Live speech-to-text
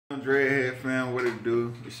Dreadhead fam, what it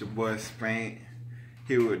do? It's your boy Spank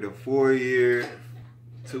here with the 4-year,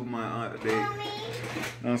 2-month update. You know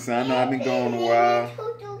what I'm saying? I know I've been gone a while,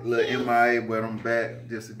 a little MIA, but I'm back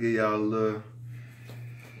just to give y'all a little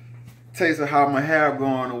taste of how my hair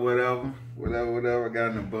going or whatever. I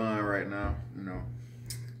got in the bun right now, you know.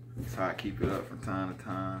 That's how I keep it up from time to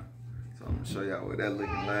time. So I'm gonna show y'all what that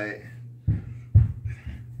looking like.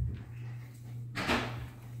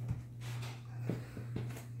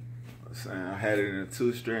 I had it in a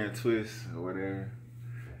 2-strand twist or whatever.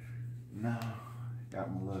 Now,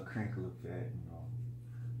 got my little crinkle effect, you know,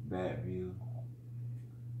 back view,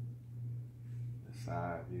 the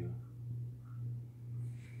side view,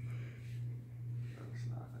 other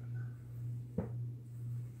side.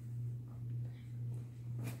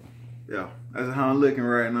 Yeah, that's how I'm looking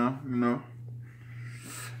right now, you know.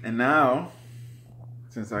 And now,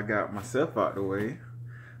 since I got myself out the way,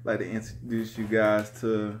 I'd like to introduce you guys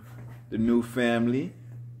to the new family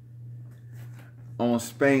on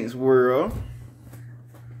Spank's World.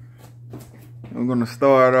 I'm gonna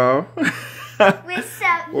start off. What's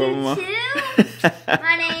up, YouTube?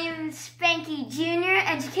 My name's Spanky Jr.,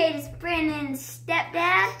 educated Brandon's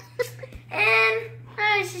stepdad, and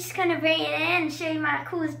I was just gonna bring it in and show you my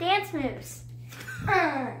coolest dance moves.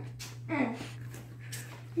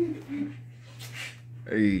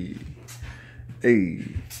 Hey.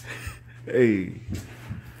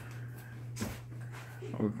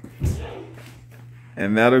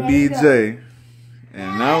 And that'll be Jay.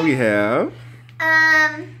 And now we have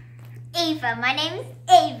Ava. My name is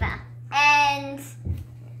Ava. And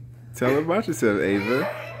tell her about yourself, Ava.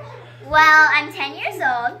 Well, I'm 10 years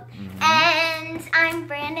old, and I'm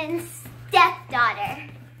Brandon's stepdaughter.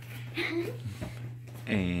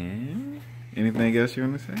 And anything else you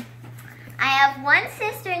want to say? I have one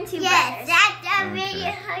sister and 2 brothers. Yes, that's Okay. really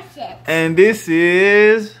her. And this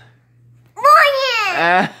is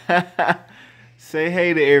Morgan! say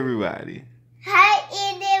hey to everybody. Hi,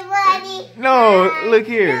 everybody. No, look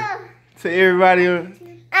here. No. Say everybody.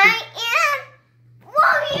 I am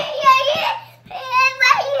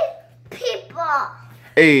people.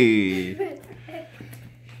 Hey.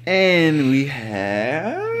 And we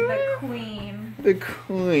have The queen. the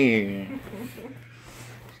queen.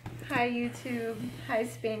 Hi YouTube. Hi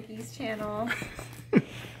Spanky's channel.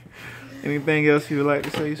 Anything else you would like to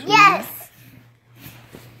say, sweetie? Yes.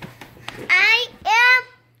 I am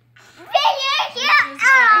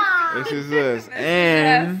This is us.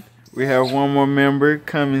 And we have one more member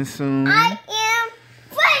coming soon. I am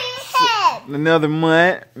Bunnyhead. Another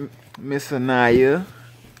month, Miss Anaya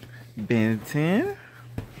Benton.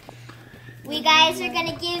 We guys are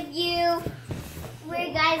gonna give you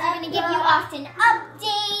often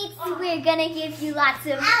updates. We're gonna give you lots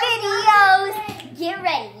of videos. Get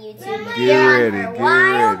ready, YouTube. Get ready.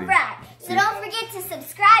 Ride. So don't forget to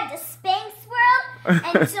subscribe to Spank's World,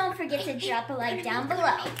 and don't forget to drop a like down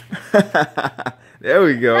below. There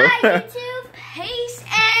we go. Bye, YouTube. Peace,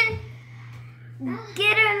 and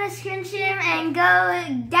get her in the description and go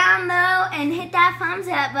down low and hit that thumbs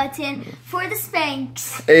up button for the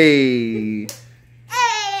Spanks. Hey.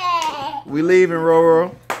 Hey. We leaving,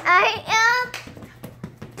 Roro. I am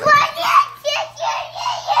Run,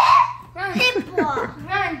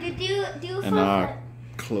 do a And full I'll flip.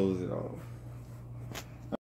 close it off.